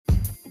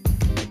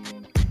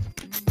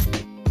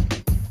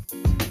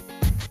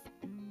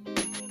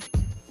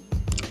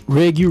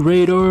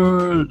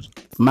Regulators,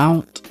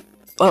 mount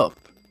up.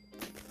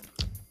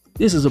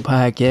 This is a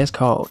podcast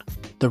called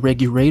The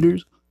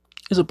Regulators.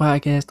 It's a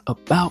podcast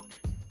about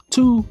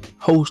two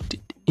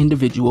hosted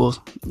individuals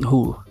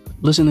who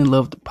listen and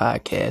love the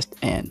podcast,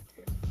 and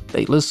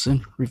they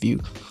listen, review,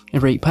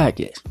 and rate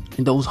podcasts.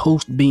 And those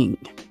hosts being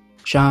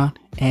Sean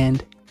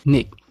and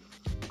Nick.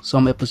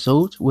 Some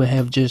episodes will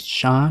have just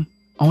Sean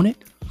on it.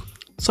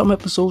 Some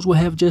episodes will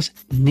have just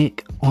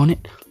Nick on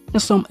it.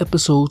 And some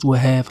episodes will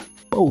have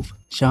both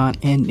Sean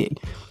and Nick.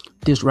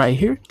 This right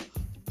here,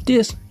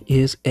 this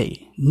is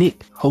a Nick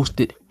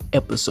hosted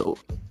episode.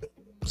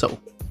 So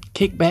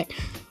kick back,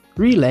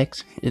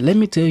 relax, and let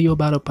me tell you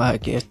about a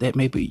podcast that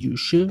maybe you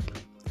should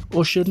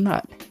or should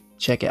not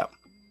check out.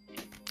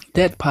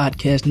 That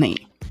podcast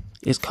name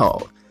is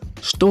called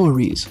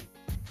Stories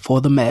for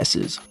the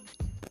Masses.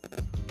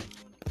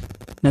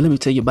 Now let me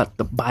tell you about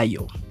the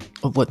bio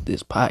of what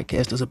this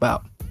podcast is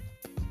about.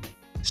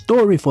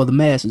 Story for the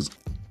Masses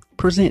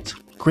presents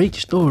great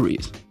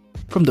stories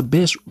from the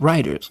best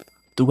writers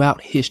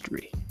throughout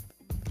history.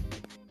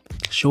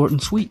 Short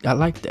and sweet. I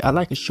like that. I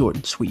like a short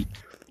and sweet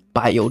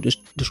bio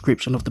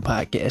description of the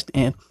podcast.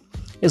 And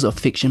it's a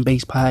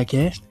fiction-based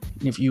podcast.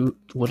 And if you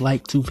would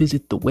like to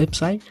visit the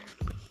website,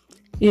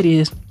 it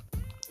is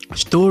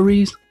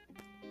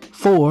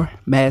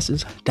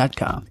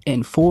storiesformasses.com.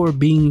 And 4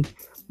 being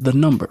the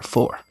number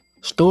 4.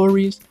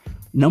 Stories,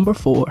 number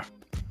 4,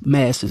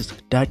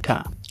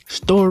 masses.com.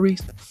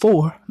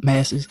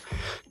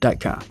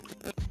 Storiesformasses.com.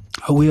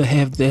 I will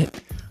have that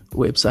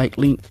website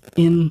link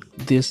in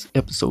this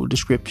episode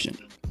description.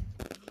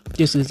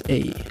 This is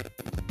a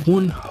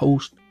one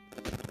host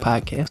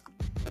podcast,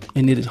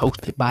 and it is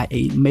hosted by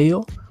a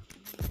male,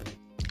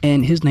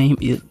 and his name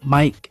is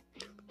Mike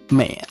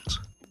Mans.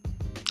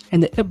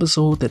 And the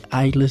episode that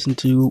I listened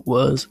to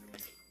was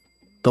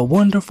The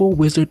Wonderful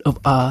Wizard of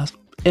Oz,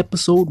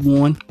 episode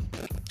 1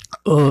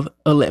 of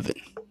 11.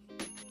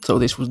 So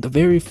this was the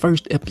very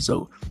first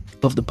episode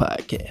of the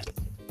podcast.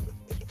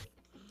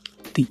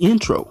 The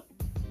intro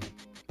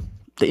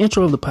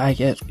of the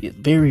podcast is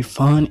very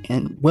fun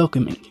and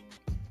welcoming,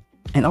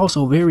 and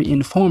also very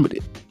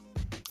informative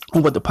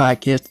on what the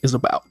podcast is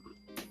about.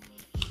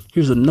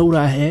 Here's a note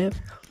I have.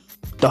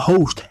 The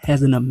host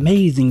has an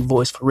amazing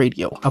voice for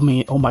radio. I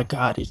mean, oh my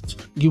God,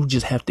 you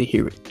just have to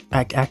hear it.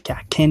 I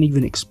can't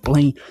even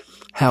explain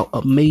how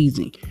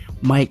amazing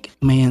Mike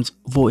Mann's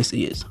voice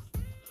is.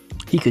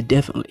 He could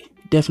definitely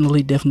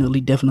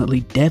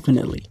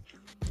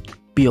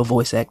be a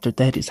voice actor.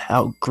 That is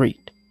how great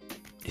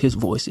his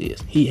voice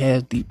is. He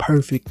has the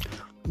perfect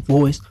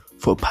voice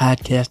for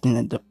podcasting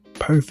and the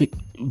perfect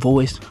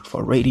voice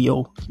for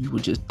radio. You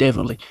would just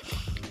definitely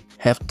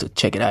have to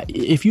check it out.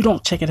 If you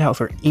don't check it out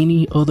for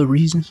any other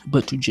reasons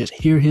but to just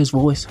hear his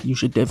voice, you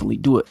should definitely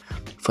do it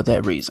for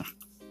that reason.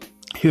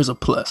 Here's a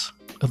plus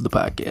of the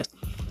podcast.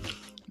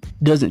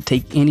 Doesn't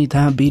take any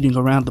time beating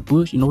around the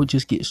bush. It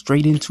just gets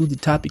straight into the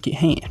topic at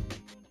hand.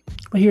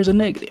 But here's a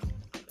negative.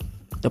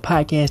 The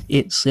podcast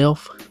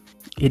itself,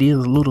 it is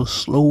a little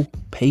slow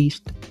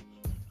paced.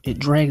 It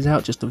drags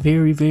out just a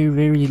very, very,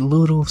 very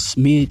little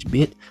smidge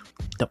bit.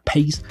 The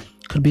pace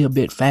could be a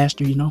bit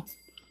faster,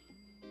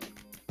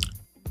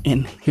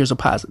 And here's a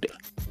positive.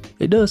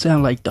 It does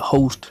sound like the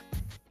host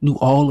knew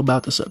all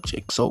about the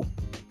subject. So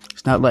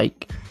it's not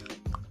like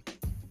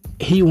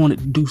he wanted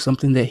to do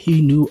something that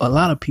he knew a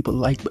lot of people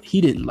liked, but he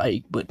didn't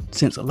like. But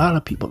since a lot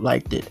of people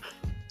liked it,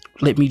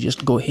 let me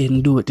just go ahead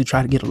and do it to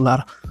try to get a lot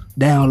of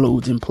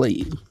downloads and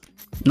plays.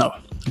 No,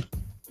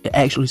 it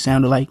actually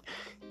sounded like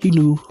he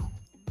knew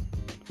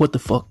what the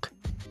fuck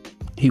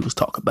he was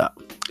talking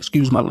about.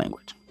 Excuse my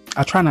language.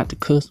 I try not to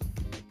cuss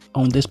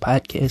on this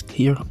podcast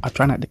here. I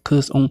try not to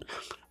cuss on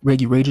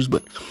Regulators,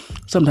 but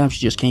sometimes you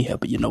just can't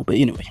help it, But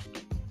anyway,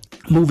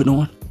 moving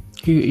on.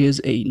 Here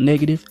is a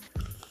negative.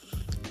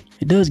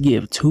 It does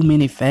give too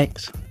many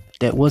facts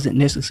that wasn't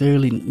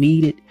necessarily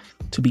needed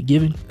to be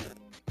given.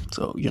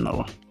 So,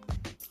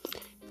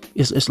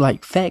 it's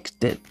like facts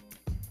that,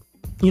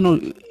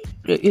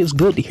 it's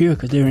good to hear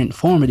because they're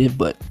informative,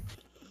 but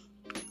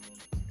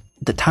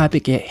the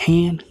topic at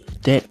hand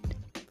that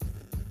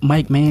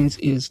Mike Mans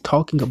is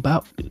talking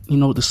about,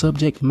 the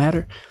subject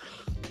matter,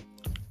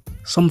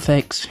 some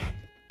facts,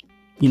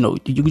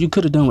 you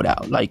could have done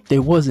without. Like,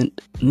 there wasn't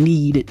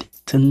needed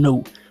to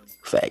know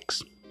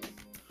facts.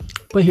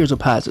 But here's a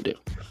positive.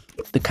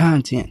 The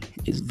content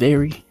is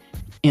very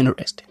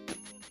interesting.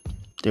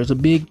 There's a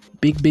big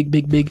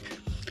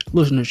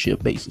listenership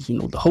basis.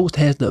 The host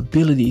has the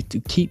ability to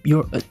keep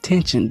your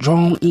attention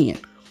drawn in.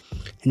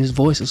 And his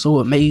voice is so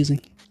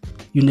amazing,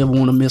 you never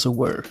want to miss a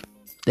word.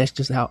 That's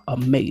just how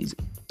amazing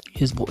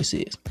his voice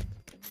is.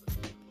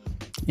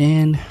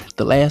 And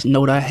the last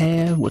note I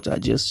have, which I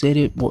just said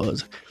it,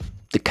 was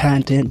the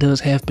content does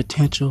have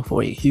potential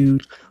for a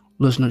huge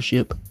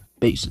listenership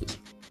basis.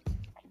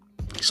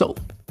 So,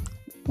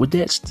 with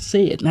that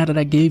said, now that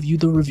I gave you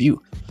the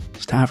review,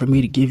 it's time for me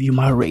to give you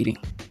my rating.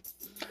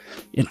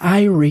 And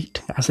we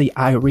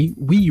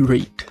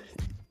rate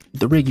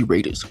the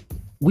Regulators.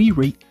 We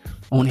rate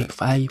on a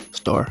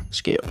 5-star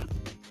scale.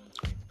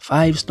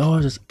 5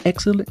 stars is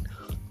excellent.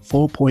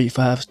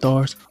 4.5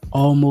 stars,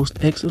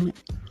 almost excellent.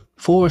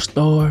 4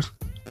 stars,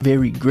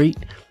 very great.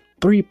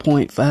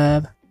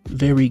 3.5,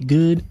 very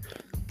good.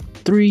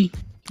 3,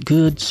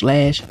 good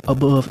 /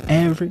 above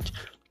average.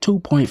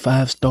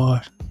 2.5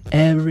 stars,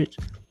 average.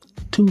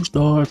 2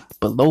 stars,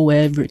 below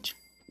average.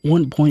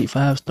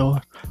 1.5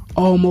 stars,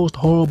 almost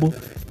horrible.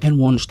 And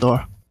 1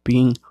 star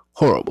being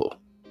horrible.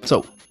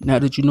 So, now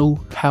that you know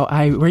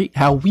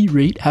how we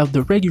rate, how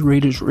the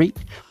regulators rate,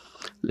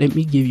 let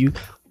me give you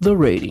the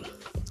rating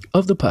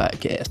of the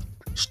podcast,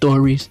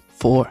 Stories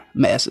for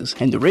Masses.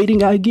 And the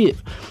rating I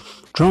give,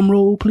 drum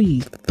roll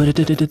please,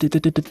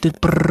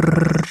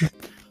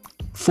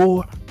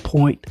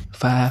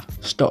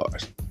 4.5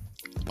 stars.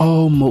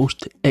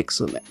 Almost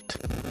excellent.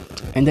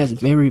 And that's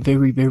very,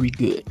 very, very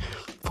good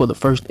for the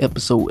first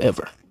episode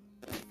ever.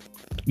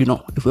 You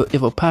know, if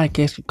a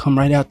podcast could come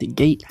right out the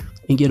gate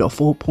and get a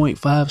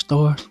 4.5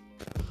 stars,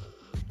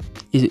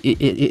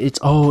 it's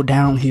all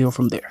downhill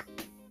from there.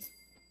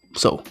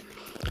 So,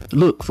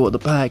 look for the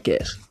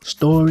podcast,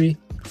 Story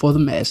for the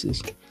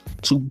Masses,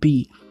 to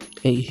be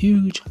a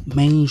huge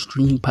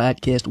mainstream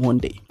podcast one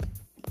day.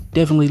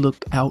 Definitely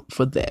look out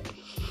for that.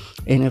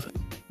 And if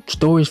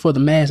Stories for the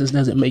Masses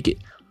doesn't make it,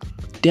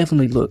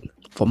 definitely look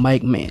for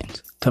Mike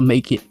Mann's to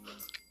make it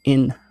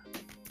in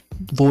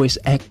voice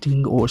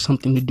acting or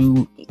something to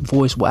do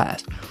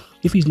voice-wise.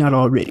 If he's not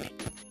already.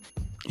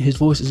 His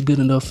voice is good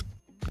enough,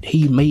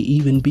 he may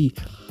even be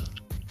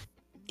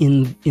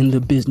in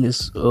the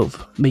business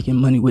of making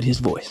money with his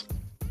voice.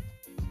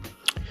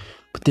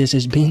 But this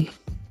has been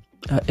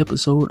an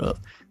episode of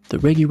The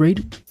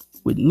Regulated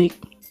with Nick.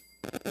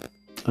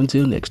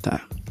 Until next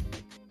time.